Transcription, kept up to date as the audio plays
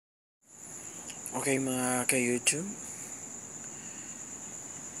Okay mga ka-YouTube,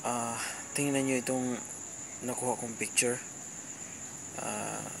 tingnan nyo itong nakuha kong picture.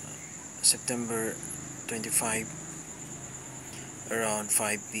 ah, September 25 around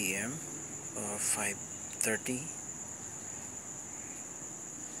 5 p.m. or 5:30.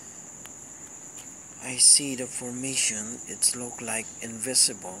 I see the formation. It's look like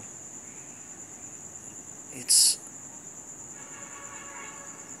invisible. It's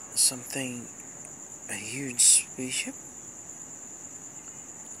something, a huge spaceship.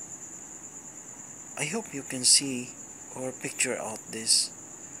 I hope you can see or picture out this,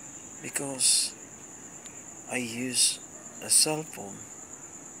 because I use a cell phone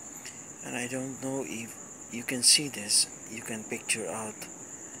and I don't know if you can see this. You can picture out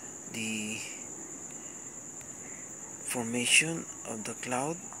the formation of the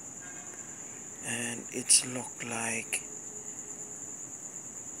cloud, and it's look like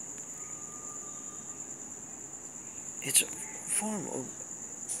it's a form of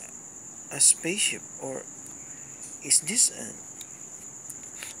a spaceship. Or is this a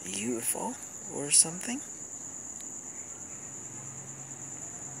UFO or something?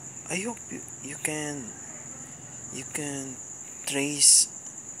 I hope you can trace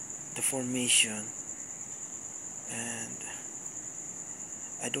the formation, and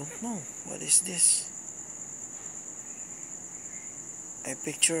I don't know what is this. I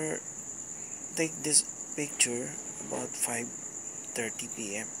take this picture about 5:30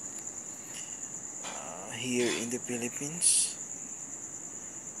 p.m. Here in the Philippines,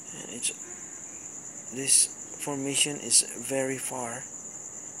 and this formation is very far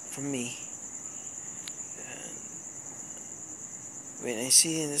from me. And when I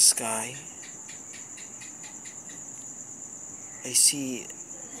see in the sky, I see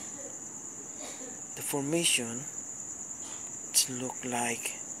the formation. It look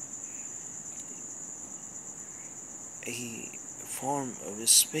like a form of a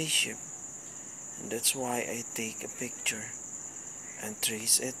spaceship, and that's why I take a picture and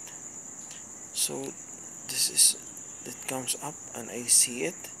trace it. So this is that comes up and I see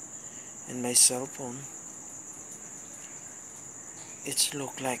it in my cell phone. It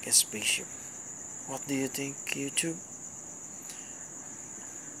look like a spaceship. What do you think, YouTube?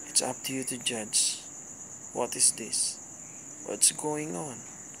 It's up to you to judge. What is this? What's going on?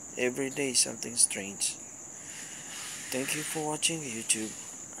 Every day something strange. Thank you for watching, YouTube.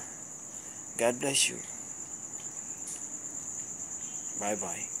 God bless you. Bye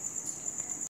bye.